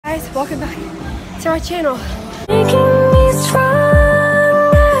welcome back to my channel. Making me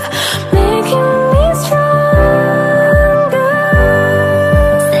stronger, making me stronger.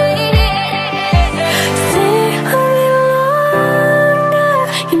 Stay a little longer.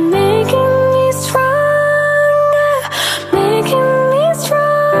 You're making me stronger, making me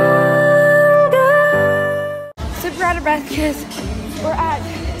stronger. Super out of breath because we're at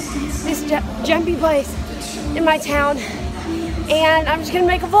this jumpy place in my town, and I'm just gonna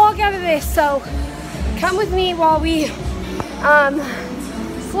make a vlog out of this. So come with me while we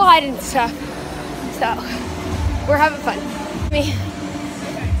slide and stuff. So we're having fun. Me.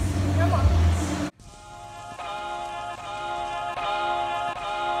 Come on.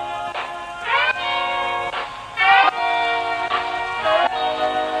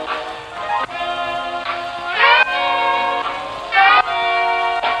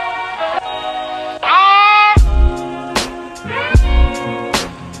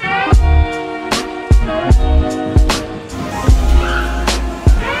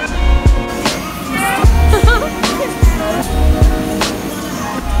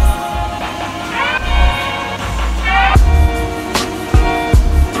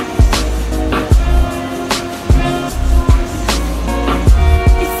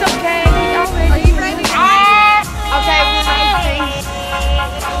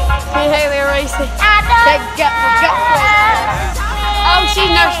 Oh, she's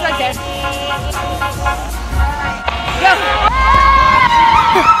nervous right there. Go.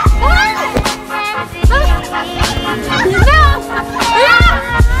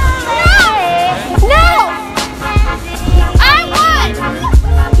 No! I won!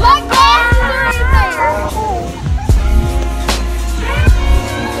 My glasses are in there.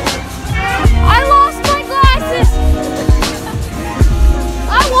 I lost my glasses.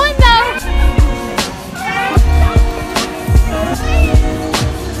 I won though.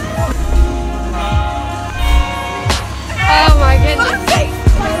 Oh my goodness.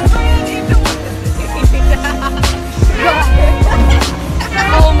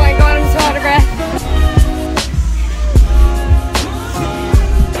 Oh my god, I'm so out of breath.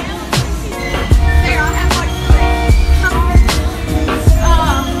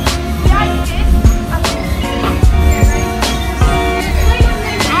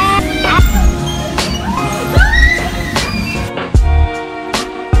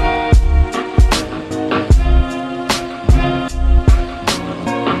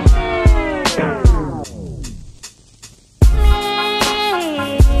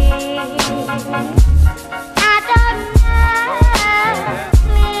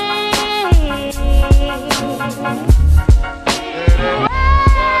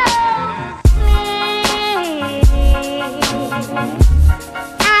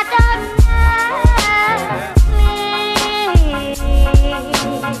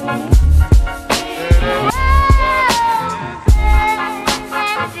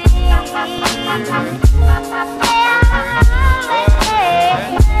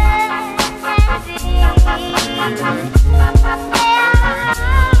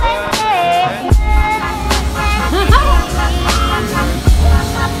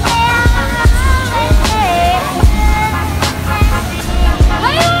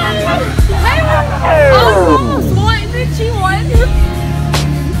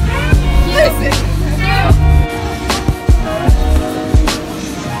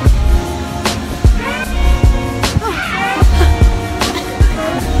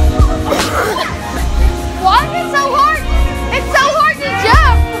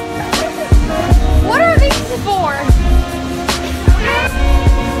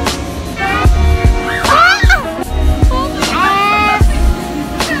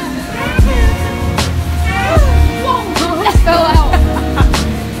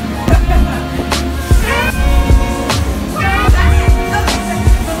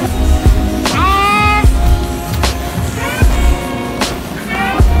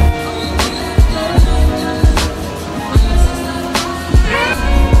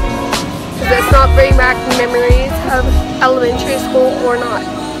 Bring back memories of elementary school or not.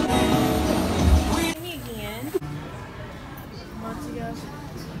 Months ago.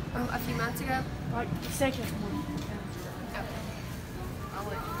 A few months ago? Like the second one. Okay. I'll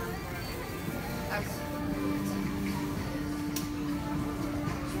let you know. Okay.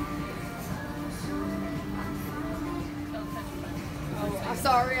 Oh, I'm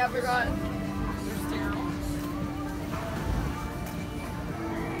sorry, I forgot.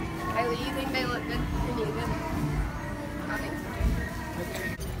 Haley, you think they look good? You need them? I think so.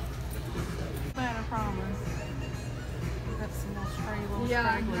 But I promise. We've got some little stray little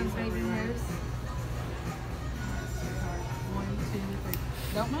Yeah, stragglies baby everywhere. hairs. 1, 2, 3.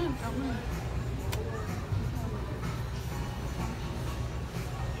 Don't move, don't move.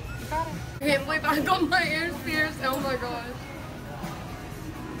 You got it. I can't believe I got my ears pierced. Oh my gosh.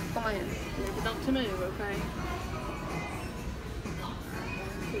 Come on. Leave it up to move, okay? 1,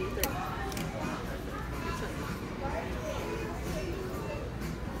 2, 3.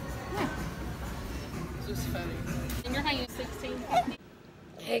 Yeah. This is funny. And you're hanging 16.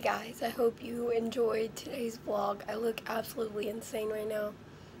 Hey guys, I hope you enjoyed today's vlog. I look absolutely insane right now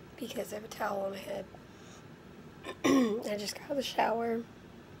because I have a towel on my head. I just got out of the shower.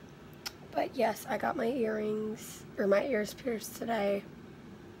 But yes, I got my earrings, or my ears pierced today.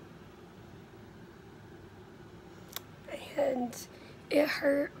 And it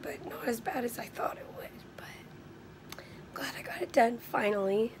hurt, but not as bad as I thought it would. But I'm glad I got it done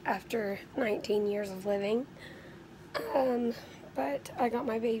finally after 19 years of living. But I got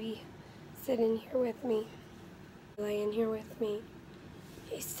my baby sitting here with me, laying here with me.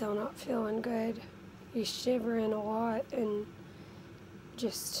 He's still not feeling good. He's shivering a lot and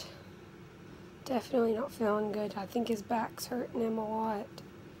just definitely not feeling good. I think his back's hurting him a lot.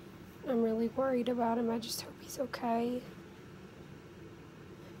 I'm really worried about him. I just hope he's okay.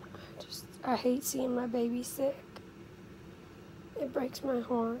 I hate seeing my baby sick. It breaks my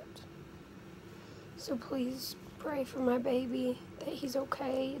heart. So please pray for my baby, that he's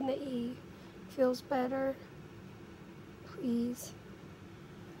okay and that he feels better. Please.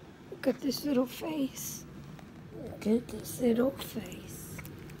 Look at this little face. Look at this little face.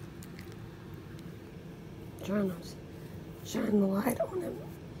 Trying to shine the light on him.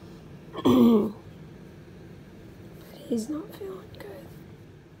 But he's not feeling good.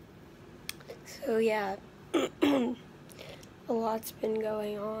 So yeah, a lot's been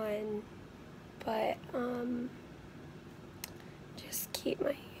going on, but just keep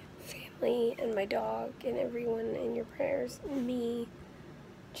my family and my dog and everyone in your prayers and me,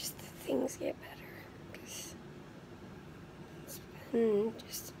 just that things get better, because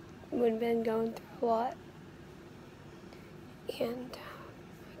we've been going through a lot, and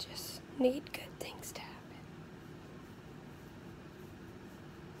I just need good things to happen.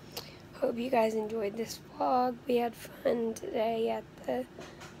 Hope you guys enjoyed this vlog. We had fun today at the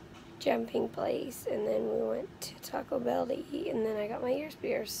jumping place, and then we went to Taco Bell to eat, and then I got my ears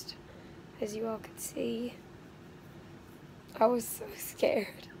pierced, as you all could see. I was so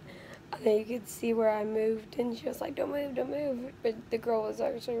scared. I think you could see where I moved, and she was like, don't move, don't move. But the girl was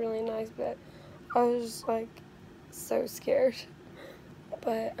actually really nice, but I was just like so scared.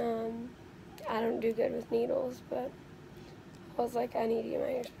 But I don't do good with needles, but I was like, I need to get my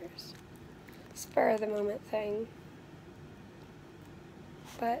ears pierced. Spur of the moment thing.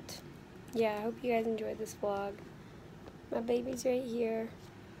 But yeah, I hope you guys enjoyed this vlog. My baby's right here.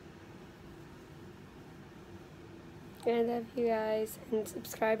 I love you guys, and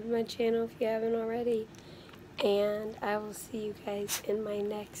subscribe to my channel if you haven't already. And I will see you guys in my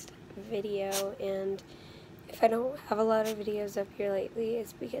next video. And if I don't have a lot of videos up here lately,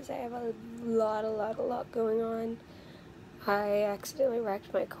 it's because I have a lot going on. I accidentally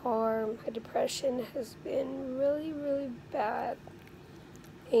wrecked my car. My depression has been really bad.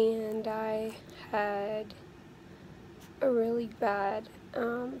 And I had a really bad, I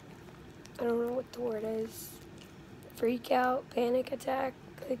don't know what the word is, freak out, panic attack.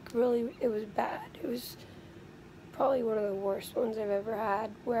 Like, really, it was bad. It was probably one of the worst ones I've ever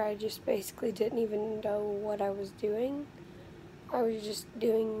had, where I just basically didn't even know what I was doing. I was just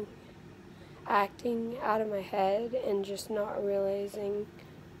acting out of my head and just not realizing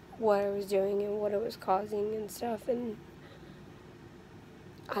what I was doing and what it was causing and stuff, and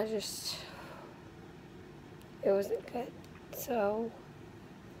it wasn't good. So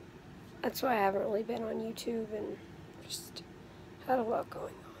that's why I haven't really been on YouTube and just had a lot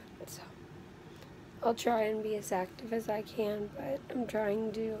going on. So I'll try and be as active as I can, but I'm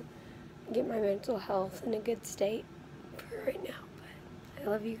trying to get my mental health in a good state for right now. But I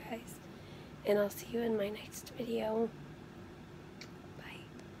love you guys, and I'll see you in my next video.